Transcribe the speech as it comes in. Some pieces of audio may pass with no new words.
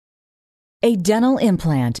A dental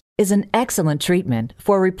implant is an excellent treatment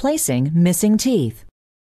for replacing missing teeth.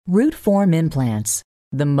 Root form implants,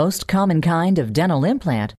 the most common kind of dental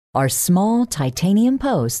implant, are small titanium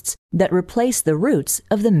posts that replace the roots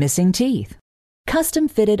of the missing teeth.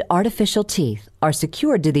 Custom-fitted artificial teeth are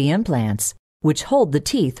secured to the implants, which hold the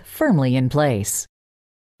teeth firmly in place.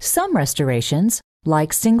 Some restorations,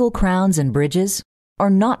 like single crowns and bridges, are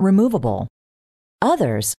not removable.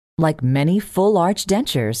 Others, like many full-arch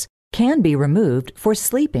dentures, can be removed for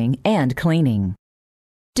sleeping and cleaning.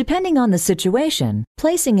 Depending on the situation,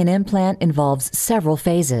 placing an implant involves several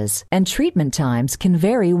phases, and treatment times can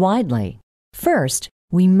vary widely. First,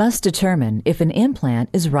 we must determine if an implant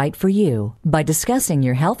is right for you by discussing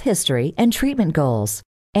your health history and treatment goals,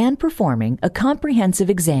 and performing a comprehensive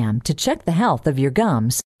exam to check the health of your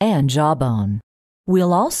gums and jawbone.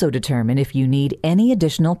 We'll also determine if you need any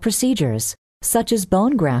additional procedures, such as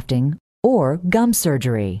bone grafting or gum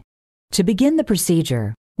surgery. To begin the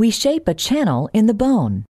procedure, we shape a channel in the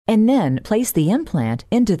bone and then place the implant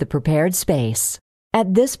into the prepared space.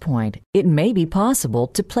 At this point, it may be possible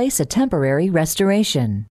to place a temporary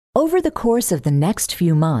restoration. Over the course of the next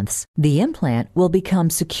few months, the implant will become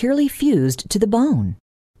securely fused to the bone.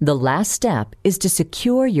 The last step is to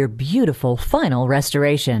secure your beautiful final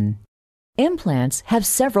restoration. Implants have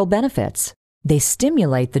several benefits. They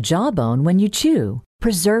stimulate the jawbone when you chew,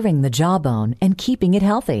 preserving the jawbone and keeping it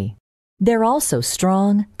healthy. They're also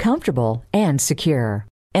strong, comfortable, and secure,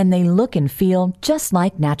 and they look and feel just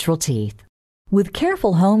like natural teeth. With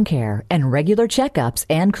careful home care and regular checkups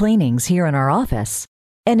and cleanings here in our office,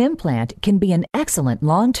 an implant can be an excellent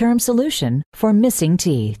long-term solution for missing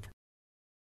teeth.